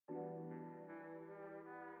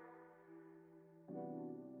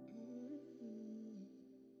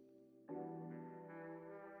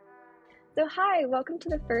So, hi, welcome to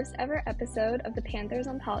the first ever episode of the Panthers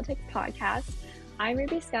on Politics podcast. I'm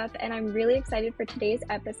Ruby Scup, and I'm really excited for today's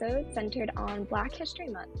episode centered on Black History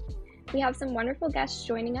Month. We have some wonderful guests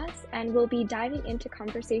joining us, and we'll be diving into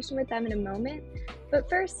conversation with them in a moment. But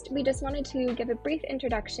first, we just wanted to give a brief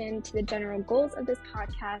introduction to the general goals of this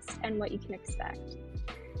podcast and what you can expect.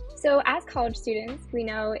 So, as college students, we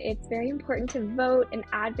know it's very important to vote and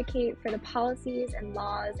advocate for the policies and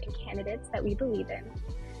laws and candidates that we believe in.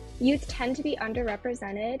 Youth tend to be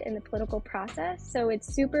underrepresented in the political process, so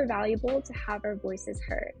it's super valuable to have our voices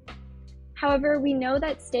heard. However, we know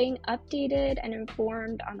that staying updated and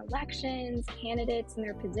informed on elections, candidates and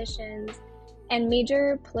their positions, and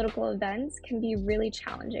major political events can be really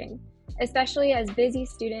challenging, especially as busy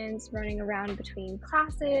students running around between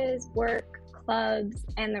classes, work, clubs,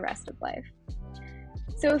 and the rest of life.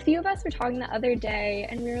 So a few of us were talking the other day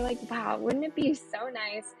and we were like, wow, wouldn't it be so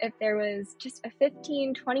nice if there was just a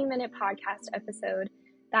 15-20-minute podcast episode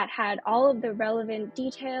that had all of the relevant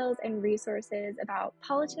details and resources about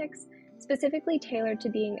politics, specifically tailored to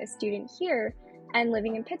being a student here and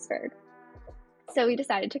living in Pittsburgh. So we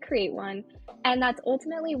decided to create one, and that's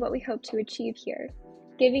ultimately what we hope to achieve here,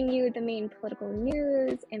 giving you the main political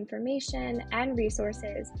news, information, and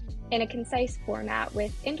resources in a concise format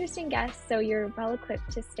with interesting guests so you're well equipped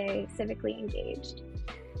to stay civically engaged.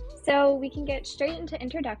 So we can get straight into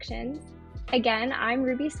introductions. Again, I'm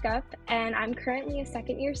Ruby Scup, and I'm currently a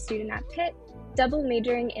second-year student at Pitt, double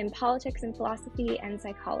majoring in politics and philosophy and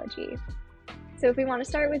psychology. So if we want to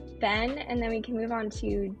start with Ben, and then we can move on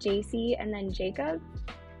to JC and then Jacob.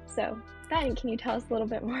 So Ben, can you tell us a little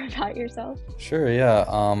bit more about yourself? Sure, yeah.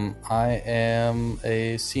 I am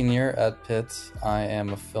a senior at Pitt. I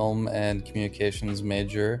am a film and communications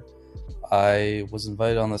major. I was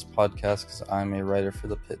invited on this podcast because I'm a writer for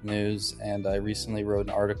the Pitt News, and I recently wrote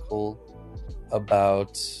an article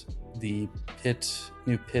about the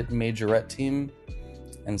new Pitt majorette team,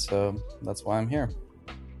 and so that's why I'm here.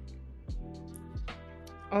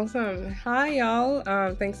 Awesome. Hi,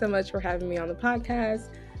 y'all. Thanks so much for having me on the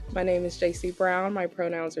podcast. My name is JC Brown. My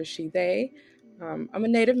pronouns are she, they. I'm a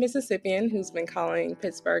native Mississippian who's been calling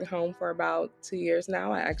Pittsburgh home for about 2 years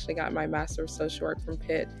now. I actually got my Master of Social Work from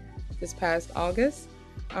Pitt this past August.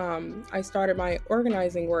 I started my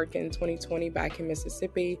organizing work in 2020 back in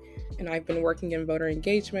Mississippi, and I've been working in voter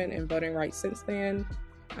engagement and voting rights since then.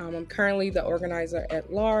 I'm currently the organizer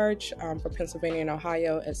at large for Pennsylvania and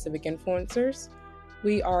Ohio at Civic Influencers.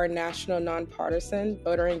 We are a national nonpartisan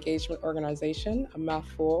voter engagement organization, a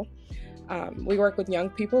mouthful. We work with young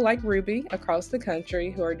people like Ruby across the country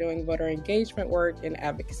who are doing voter engagement work and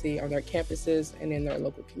advocacy on their campuses and in their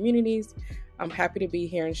local communities. I'm happy to be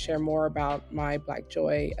here and share more about my Black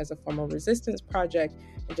Joy as a form of resistance project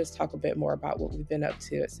and just talk a bit more about what we've been up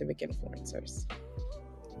to at Civic Influencers.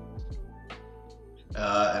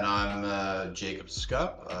 And I'm Jacob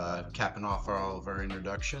Scup, capping off all of our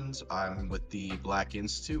introductions. I'm with the Black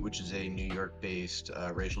Institute, which is a New York-based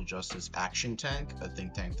racial justice action tank, a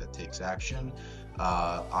think tank that takes action.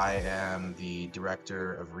 I am the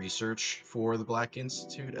director of research for the Black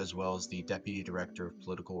Institute, as well as the deputy director of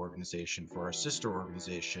political organization for our sister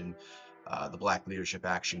organization, the Black Leadership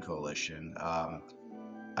Action Coalition.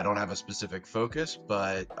 I don't have a specific focus,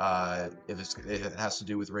 but if it has to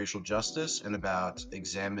do with racial justice and about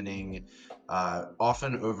examining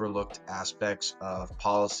often overlooked aspects of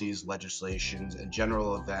policies, legislations, and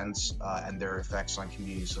general events and their effects on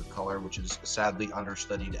communities of color, which is a sadly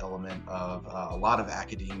understudied element of a lot of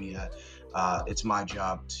academia, it's my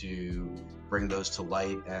job to bring those to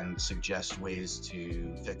light and suggest ways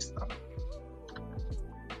to fix them.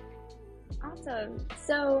 Awesome.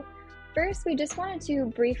 So first, we just wanted to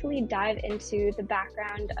briefly dive into the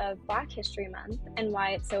background of Black History Month and why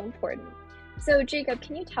it's so important. So Jacob,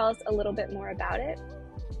 can you tell us a little bit more about it?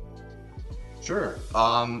 Sure.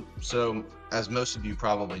 So as most of you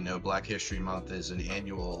probably know, Black History Month is an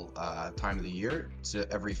annual time of the year. It's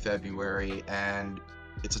every February, and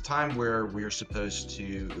it's a time where we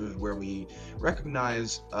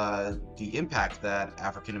recognize the impact that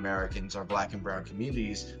African Americans, our Black and Brown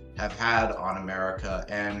communities, have had on America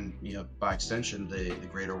and, by extension, the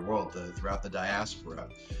greater world, throughout the diaspora.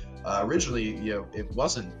 Originally, it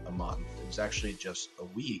wasn't a month. It was actually just a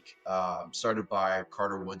week, started by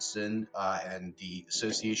Carter Woodson and the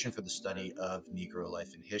Association for the Study of Negro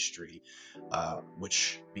Life and History,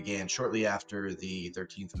 which began shortly after the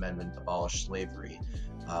 13th Amendment abolished slavery.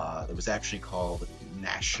 It was actually called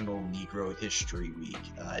National Negro History Week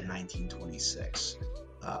in 1926.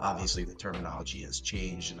 Obviously, the terminology has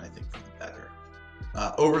changed, and I think for the better.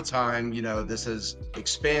 Over time, this has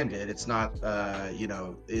expanded. It's not,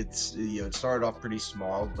 it started off pretty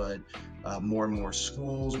small, but more and more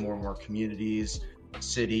schools, more and more communities,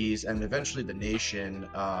 cities, and eventually the nation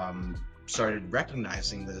started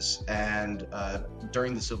recognizing this. And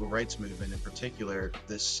during the civil rights movement in particular,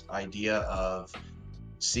 this idea of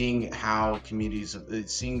seeing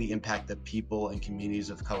seeing the impact that people and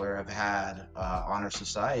communities of color have had on our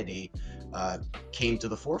society came to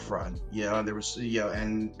the forefront. And there was,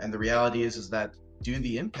 and the reality is that due to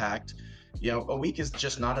the impact, a week is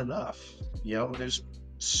just not enough. There's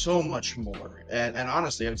so much more, and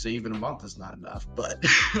honestly, I would say even a month is not enough. But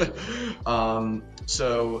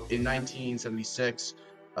so in 1976,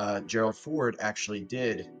 Gerald Ford actually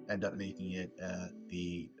did end up making it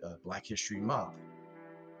the Black History Month.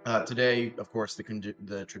 Today, of course,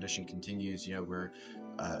 the tradition continues. We're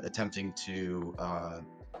attempting to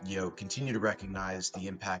continue to recognize the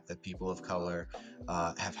impact that people of color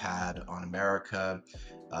have had on America,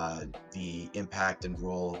 the impact and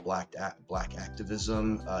role of black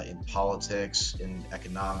activism in politics, in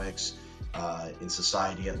economics, in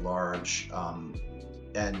society at large.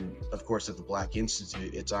 And of course, at the Black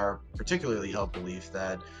Institute, it's our particularly held belief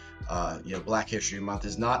that Black History Month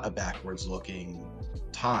is not a backwards-looking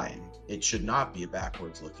time. It should not be a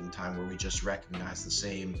backwards-looking time where we just recognize the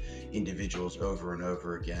same individuals over and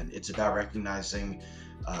over again. It's about recognizing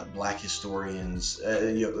Black historians,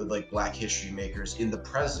 like Black history makers in the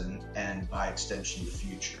present and by extension the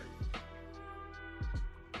future.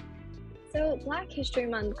 So Black History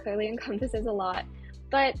Month clearly encompasses a lot,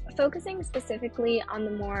 but focusing specifically on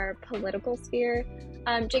the more political sphere,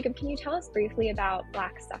 Jacob, can you tell us briefly about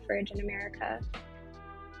Black suffrage in America?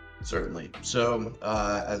 Certainly. So,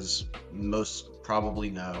 as most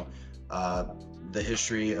probably know, the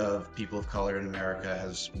history of people of color in America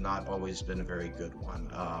has not always been a very good one.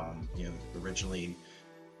 Originally,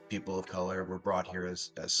 people of color were brought here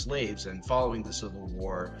as slaves, and following the Civil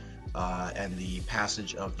War and the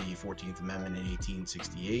passage of the 14th Amendment in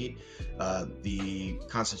 1868, the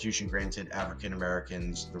Constitution granted African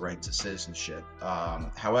Americans the right to citizenship.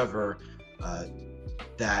 However,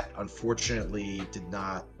 that unfortunately did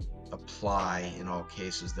not apply in all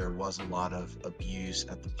cases. There was a lot of abuse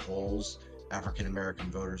at the polls. African American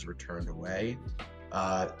voters were turned away.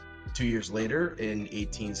 2 years later, in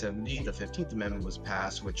 1870, the 15th Amendment was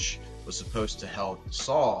passed, which was supposed to help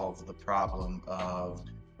solve the problem of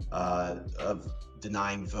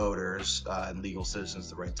denying voters and legal citizens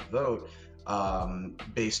the right to vote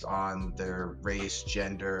based on their race,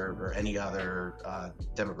 gender, or any other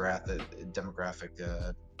demographic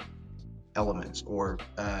elements, or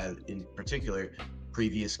in particular,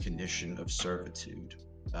 previous condition of servitude.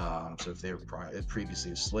 So if they were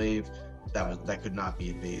previously a slave, that could not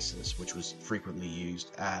be a basis, which was frequently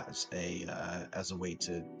used as a way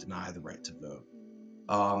to deny the right to vote.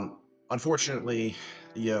 Unfortunately,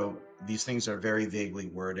 these things are very vaguely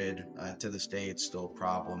worded. To this day, it's still a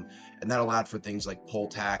problem, and that allowed for things like poll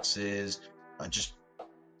taxes, just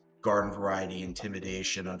garden variety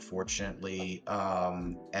intimidation, unfortunately,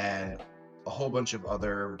 and a whole bunch of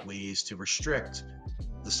other ways to restrict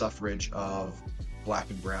the suffrage of Black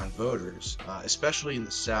and brown voters, especially in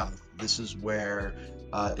the South. This is where,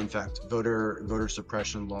 in fact, voter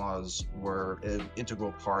suppression laws were an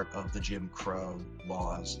integral part of the Jim Crow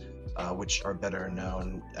laws, which are better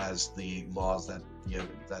known as the laws that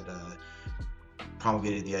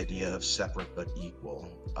promulgated the idea of separate but equal.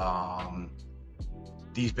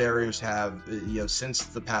 These barriers have, since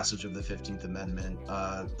the passage of the 15th Amendment,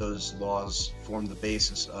 those laws formed the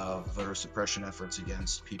basis of voter suppression efforts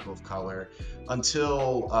against people of color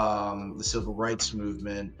until the Civil Rights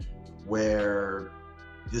Movement, where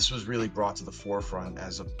this was really brought to the forefront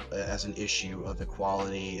as an issue of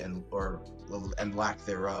equality and lack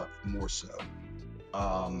thereof, more so.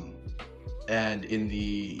 And in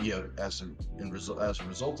the as a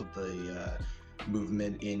result of the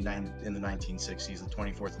movement in the 1960s, the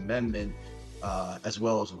 24th Amendment, as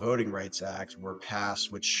well as the Voting Rights Act, were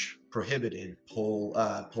passed, which prohibited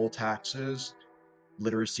poll taxes,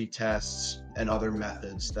 literacy tests, and other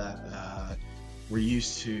methods that were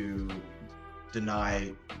used to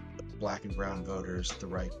deny Black and brown voters the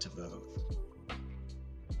right to vote.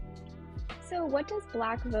 So what does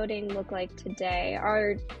Black voting look like today?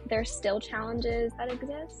 Are there still challenges that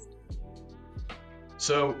exist?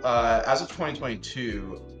 So as of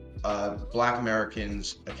 2022, Black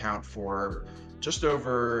Americans account for just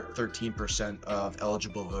over 13% of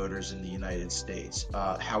eligible voters in the United States.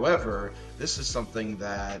 However, this is something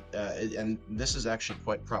that, and this is actually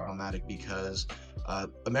quite problematic because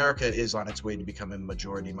America is on its way to become a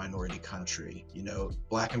majority minority country. You know,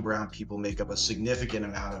 Black and brown people make up a significant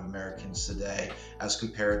amount of Americans today, as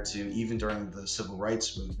compared to even during the Civil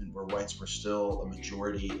Rights Movement, where whites were still a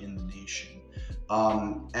majority in the nation.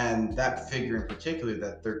 And that figure in particular,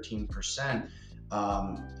 that 13%,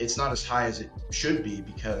 it's not as high as it should be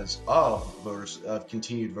because of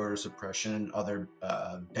continued voter suppression and other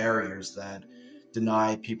barriers that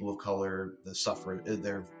deny people of color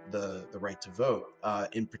the right to vote.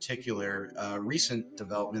 In particular, recent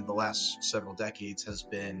development in the last several decades has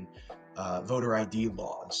been voter ID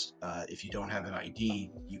laws. If you don't have an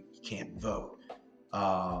ID, you can't vote.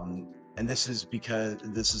 And this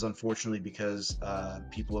is unfortunately because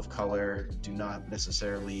people of color do not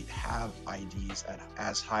necessarily have IDs at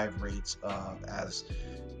as high of rates as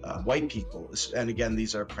white people. And again,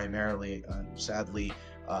 these are primarily, sadly,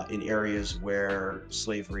 in areas where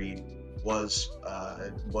slavery was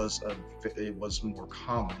more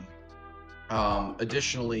common.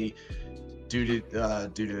 Additionally, due to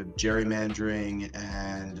gerrymandering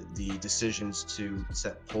and the decisions to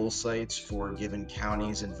set poll sites for given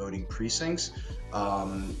counties and voting precincts,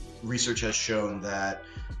 research has shown that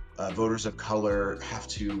voters of color have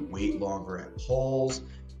to wait longer at polls,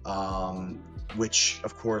 which,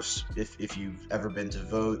 of course, if you've ever been to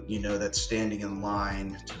vote, you know that standing in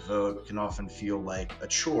line to vote can often feel like a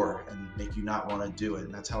chore and make you not want to do it.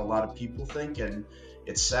 And that's how a lot of people think, and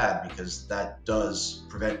it's sad because that does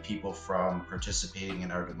prevent people from participating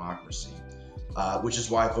in our democracy, which is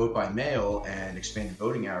why vote by mail and expanded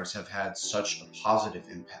voting hours have had such a positive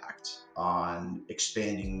impact on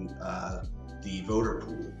expanding the voter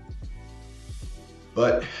pool.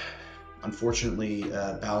 But unfortunately,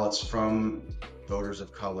 ballots from voters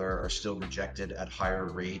of color are still rejected at higher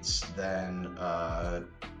rates than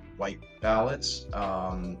white ballots.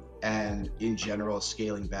 And in general,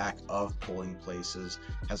 scaling back of polling places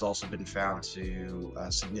has also been found to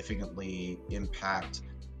significantly impact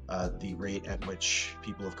the rate at which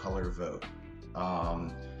people of color vote.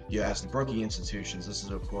 As the Brookings institutions, this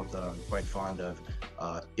is a quote that I'm quite fond of.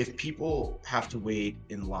 If people have to wait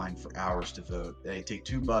in line for hours to vote, they take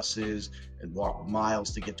 2 buses and walk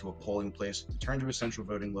miles to get to a polling place, return to a central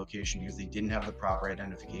voting location because they didn't have the proper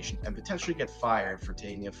identification, and potentially get fired for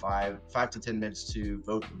taking a 5 to 10 minutes to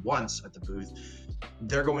vote once at the booth,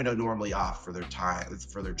 they're going to normally opt for their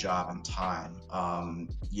job and time.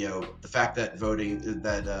 The fact that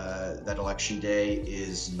that election day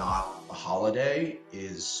is not a holiday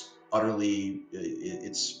is utterly,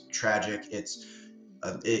 it's tragic. It's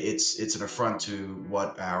an affront to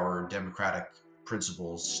what our democratic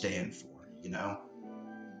principles stand for, you know?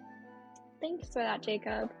 Thanks for that,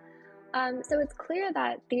 Jacob. So it's clear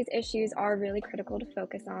that these issues are really critical to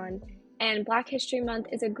focus on, and Black History Month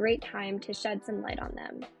is a great time to shed some light on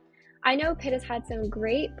them. I know Pitt has had some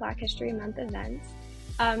great Black History Month events.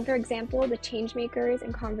 For example, the Changemakers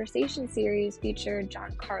in Conversation series featured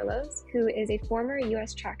John Carlos, who is a former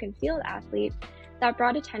U.S. track and field athlete that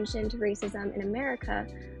brought attention to racism in America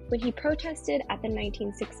when he protested at the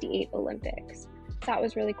 1968 Olympics. So that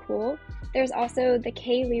was really cool. There's also the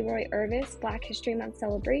K. Leroy Irvis Black History Month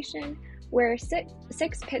celebration, where six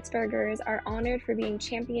Pittsburghers are honored for being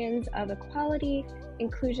champions of equality,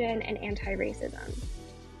 inclusion, and anti-racism.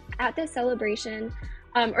 At this celebration,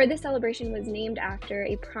 this celebration was named after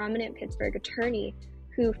a prominent Pittsburgh attorney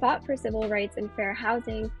who fought for civil rights and fair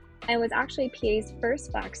housing and was actually PA's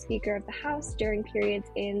first Black Speaker of the House during periods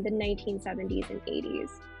in the 1970s and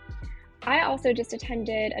 80s. I also just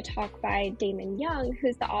attended a talk by Damon Young,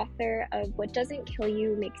 who's the author of What Doesn't Kill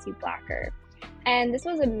You Makes You Blacker. And this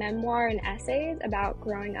was a memoir and essays about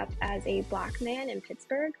growing up as a Black man in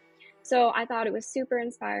Pittsburgh. So I thought it was super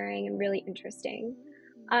inspiring and really interesting.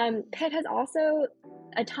 Pitt has also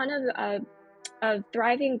a ton of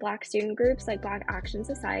thriving Black student groups like Black Action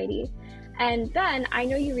Society. And Ben, I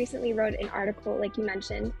know you recently wrote an article, like you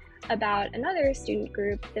mentioned, about another student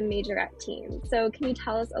group, the Majorette Team. So can you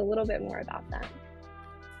tell us a little bit more about them?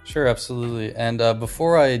 Sure, absolutely. And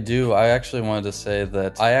before I do, I actually wanted to say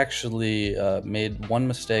that I actually made one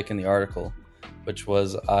mistake in the article, which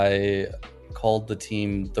was I called the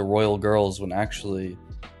team the Royal Girls when actually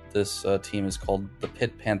this team is called the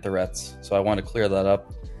Pitt Pantherettes. So I want to clear that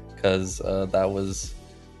up because that was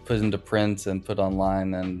put into print and put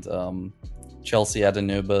online, and Chelsea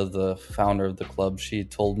Adenuba, the founder of the club, she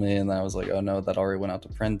told me, and I was like, oh no, that already went out to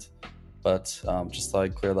print. But just thought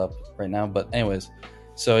I'd clear that up right now. But anyways,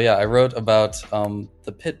 So yeah, I wrote about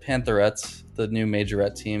the Pitt Pantherettes, the new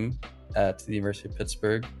majorette team at the University of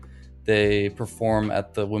Pittsburgh. They perform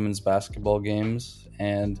at the women's basketball games,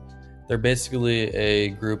 and they're basically a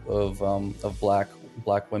group of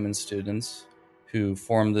black women students who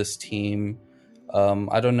form this team.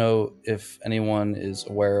 I don't know if anyone is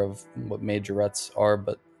aware of what majorettes are,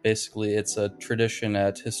 but basically it's a tradition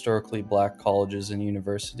at historically black colleges and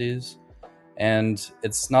universities. And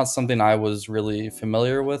it's not something I was really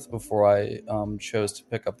familiar with before I chose to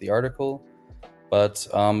pick up the article. But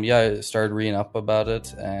yeah, I started reading up about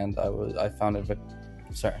it, and I found it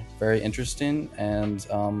very interesting. And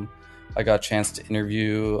I got a chance to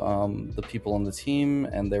interview the people on the team,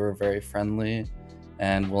 and they were very friendly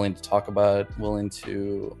and willing to talk about it, willing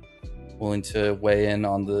to weigh in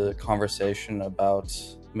on the conversation about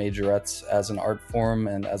majorettes as an art form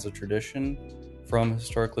and as a tradition from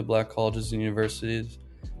historically black colleges and universities.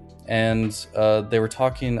 And they were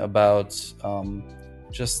talking about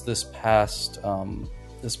just this past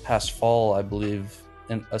fall, I believe,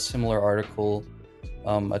 in a similar article,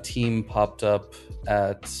 a team popped up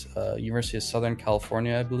at University of Southern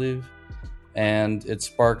California, I believe, and it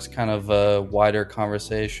sparked kind of a wider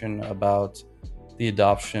conversation about the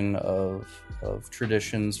adoption of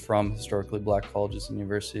traditions from historically black colleges and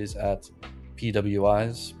universities at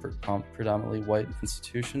PWIs, predominantly white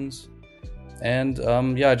institutions. And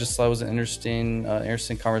yeah, I just thought it was an interesting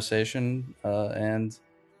conversation and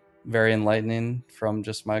very enlightening from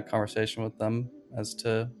just my conversation with them as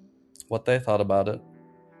to what they thought about it.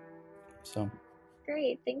 So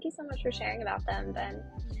Great. Thank you so much for sharing about them, Ben.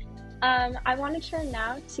 I want to turn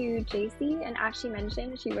now to JC, and as she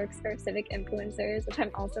mentioned, she works for Civic Influencers, which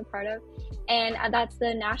I'm also part of, and that's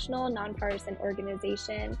the national nonpartisan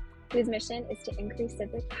organization whose mission is to increase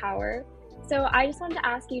civic power. So I just wanted to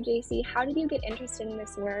ask you, JC, how did you get interested in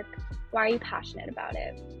this work? Why are you passionate about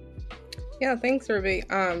it? Yeah, thanks, Ruby.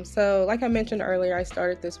 So like I mentioned earlier, I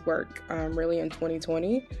started this work really in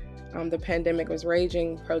 2020. The pandemic was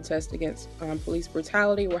raging, protests against police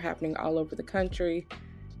brutality were happening all over the country,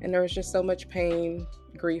 and there was just so much pain,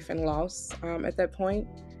 grief, and loss at that point.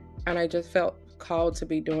 And I just felt called to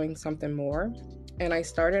be doing something more. And I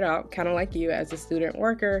started out kind of like you as a student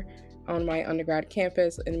worker on my undergrad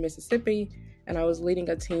campus in Mississippi, and I was leading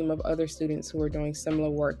a team of other students who were doing similar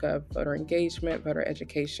work of voter engagement, voter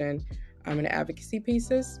education, and advocacy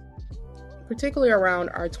pieces, particularly around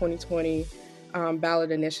our 2020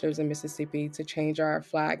 ballot initiatives in Mississippi to change our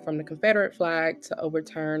flag from the Confederate flag, to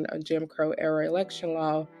overturn a Jim Crow era election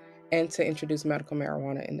law, and to introduce medical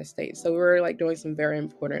marijuana in the state. So we were like doing some very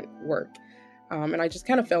important work. And I just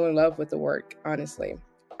kind of fell in love with the work, honestly.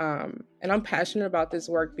 And I'm passionate about this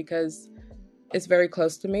work because it's very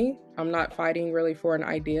close to me. I'm not fighting really for an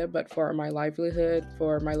idea, but for my livelihood,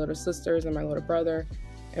 for my little sisters and my little brother,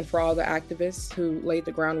 and for all the activists who laid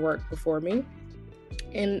the groundwork before me.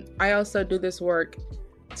 And I also do this work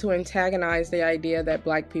to antagonize the idea that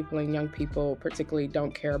Black people and young people particularly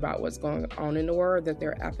don't care about what's going on in the world, that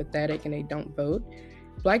they're apathetic and they don't vote.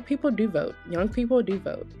 Black people do vote. Young people do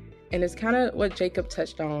vote. And it's kind of what Jacob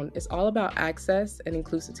touched on. It's all about access and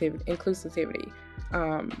inclusivity.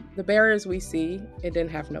 The barriers we see, it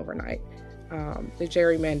didn't happen overnight. The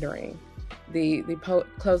gerrymandering, the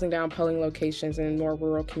closing down polling locations in more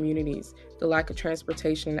rural communities, the lack of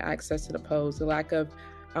transportation and access to the polls, the lack of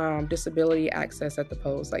disability access at the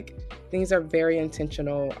polls. Like, things are very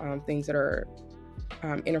intentional things that are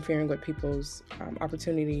interfering with people's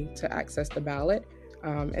opportunity to access the ballot.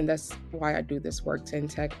 And that's why I do this work,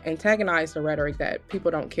 to antagonize the rhetoric that people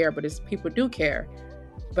don't care, but people do care.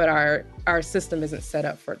 But our system isn't set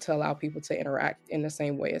up to allow people to interact in the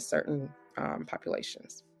same way as certain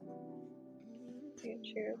populations. Very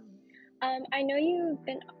true. I know you've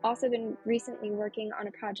also been recently working on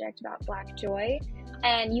a project about Black joy,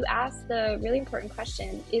 and you asked the really important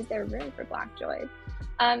question, is there room for Black joy?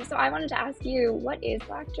 So I wanted to ask you, what is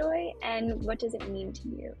Black joy and what does it mean to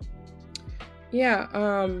you? Yeah,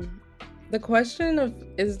 the question of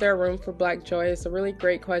is there room for Black joy is a really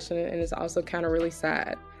great question, and it's also kind of really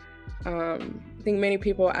sad. I think many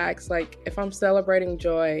people ask, like, if I'm celebrating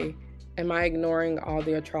joy, am I ignoring all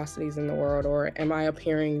the atrocities in the world, or am I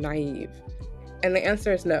appearing naive? And the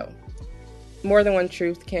answer is no. More than one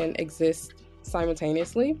truth can exist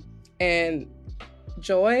simultaneously, and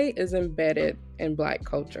joy is embedded in Black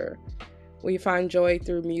culture. We find joy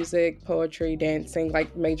through music, poetry, dancing,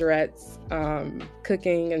 like majorettes,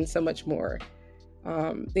 cooking, and so much more.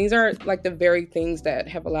 These are like the very things that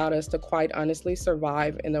have allowed us to quite honestly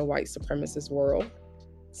survive in the white supremacist world.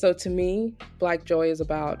 So to me, Black joy is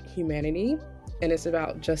about humanity, and it's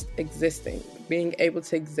about just existing, being able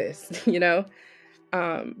to exist, you know?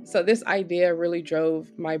 So this idea really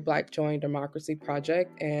drove my Black Joy and Democracy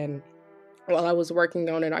project. And while I was working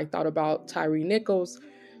on it, I thought about Tyre Nichols,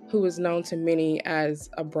 who is known to many as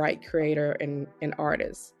a bright creator and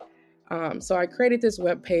artist. So I created this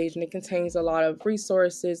webpage, and it contains a lot of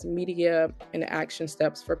resources, media, and action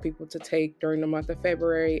steps for people to take during the month of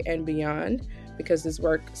February and beyond, because this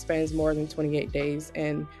work spans more than 28 days,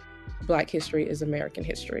 and Black history is American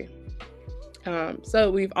history.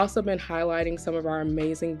 So we've also been highlighting some of our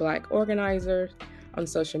amazing Black organizers on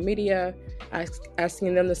social media,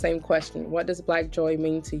 asking them the same question: what does Black joy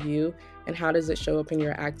mean to you, and how does it show up in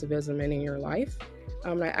your activism and in your life?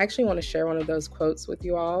 I actually want to share one of those quotes with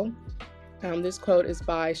you all. This quote is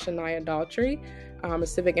by Shania Daughtry, a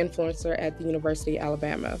civic influencer at the University of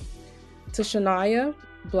Alabama. To Shania,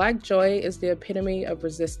 Black joy is the epitome of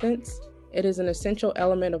resistance. It is an essential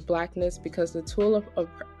element of Blackness because the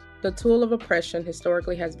tool of oppression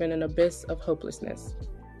historically has been an abyss of hopelessness.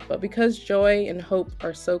 But because joy and hope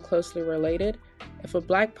are so closely related, if a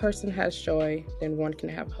Black person has joy, then one can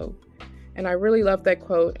have hope. And I really love that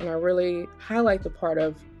quote, and I really highlight the part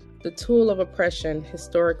of the tool of oppression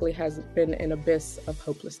historically has been an abyss of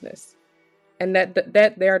hopelessness. And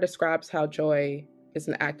that there describes how joy is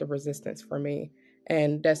an act of resistance for me.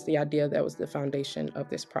 And that's the idea that was the foundation of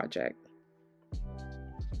this project.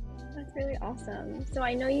 That's really awesome. So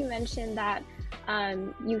I know you mentioned that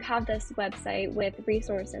you have this website with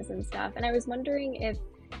resources and stuff, and I was wondering if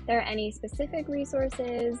there are any specific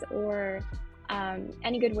resources or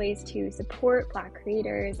any good ways to support Black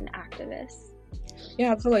creators and activists.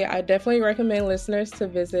 Yeah, absolutely. I definitely recommend listeners to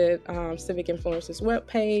visit Civic Influencers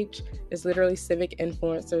webpage. It's literally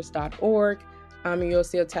civicinfluencers.org. You'll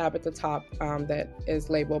see a tab at the top that is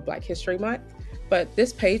labeled Black History Month. But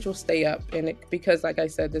this page will stay up, and because, like I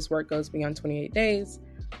said, this work goes beyond 28 days.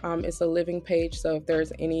 It's a living page, so if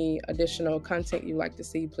there's any additional content you'd like to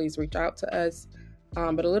see, please reach out to us.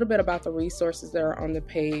 But a little bit about the resources that are on the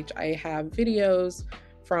page. I have videos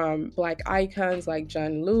from Black icons like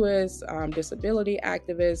John Lewis, disability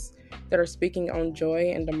activists that are speaking on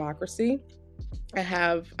joy and democracy. I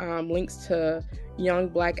have links to young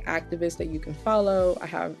Black activists that you can follow.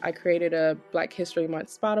 I created a Black History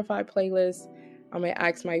Month Spotify playlist. I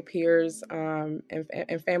asked my peers and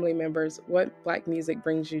family members what Black music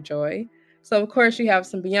brings you joy. So of course you have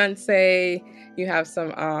some Beyonce, you have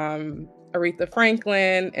some Aretha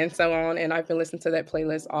Franklin, and so on. And I've been listening to that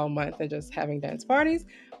playlist all month and just having dance parties.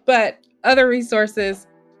 But other resources,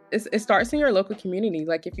 it starts in your local community.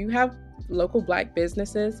 Like if you have local Black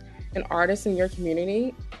businesses and artists in your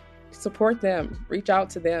community, support them, reach out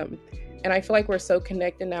to them. And I feel like we're so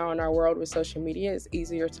connected now in our world with social media, it's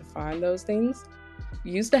easier to find those things.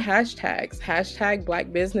 Use the hashtags, hashtag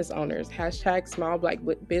Black business owners, hashtag small Black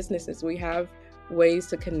businesses. We have ways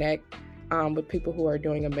to connect with people who are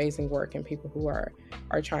doing amazing work and people who are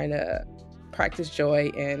trying to practice joy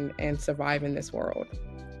and survive in this world.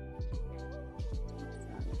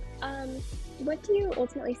 What do you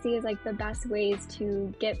ultimately see as like the best ways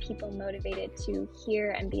to get people motivated to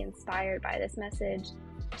hear and be inspired by this message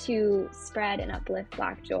to spread and uplift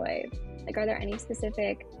Black joy? Like, are there any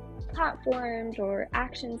specific platforms or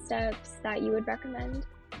action steps that you would recommend?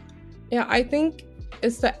 Yeah, I think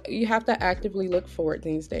it's that you have to actively look for it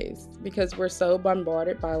these days because we're so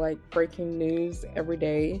bombarded by like breaking news every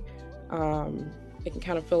day. It can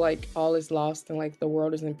kind of feel like all is lost and like the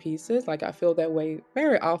world is in pieces. Like I feel that way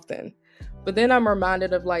very often. But then I'm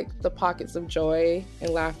reminded of like the pockets of joy and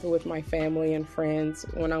laughter with my family and friends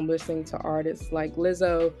when I'm listening to artists like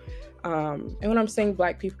Lizzo. And when I'm seeing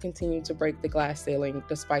Black people continue to break the glass ceiling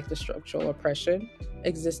despite the structural oppression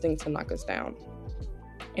existing to knock us down.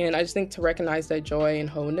 And I just think to recognize that joy and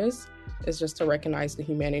wholeness is just to recognize the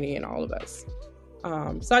humanity in all of us.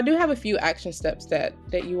 So I do have a few action steps that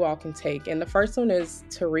you all can take. And the first one is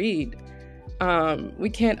to read. We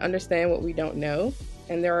can't understand what we don't know.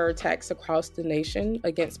 And there are attacks across the nation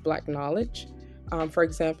against Black knowledge. For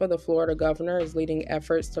example, the Florida governor is leading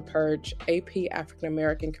efforts to purge AP African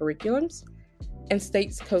American curriculums. And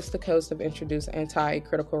states coast to coast have introduced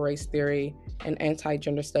anti-critical race theory and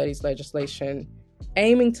anti-gender studies legislation,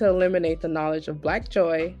 aiming to eliminate the knowledge of Black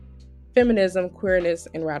joy, feminism, queerness,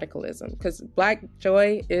 and radicalism, because Black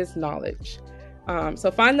joy is knowledge.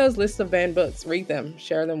 So find those lists of banned books, read them,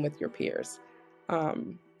 share them with your peers.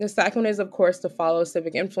 The second is, of course, to follow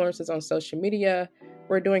Civic Influencers on social media.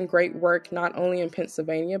 We're doing great work not only in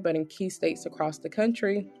Pennsylvania, but in key states across the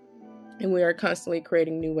country. And we are constantly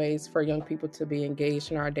creating new ways for young people to be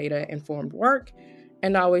engaged in our data-informed work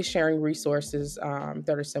and always sharing resources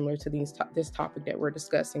that are similar to this topic that we're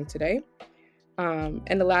discussing today.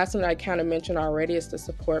 And the last one that I kind of mentioned already is to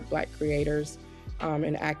support Black creators.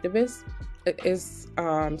 and activists. It is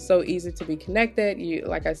so easy to be connected.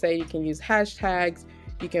 Like I say, you can use hashtags.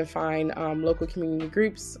 You can find local community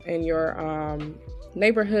groups in your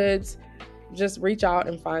neighborhoods. Just reach out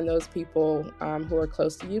and find those people who are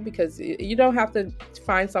close to you, because you don't have to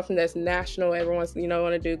find something that's national. Everyone's,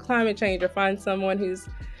 want to do climate change, or find someone who's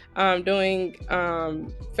doing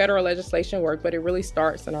federal legislation work, but it really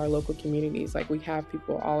starts in our local communities. Like, we have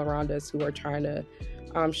people all around us who are trying to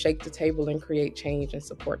shake the table and create change and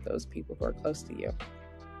support those people who are close to you.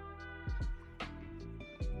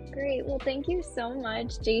 Great. Well, thank you so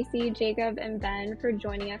much, JC, Jacob, and Ben, for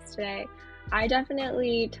joining us today. I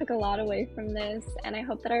definitely took a lot away from this, and I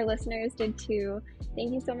hope that our listeners did too.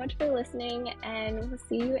 Thank you so much for listening, and we'll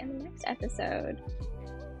see you in the next episode.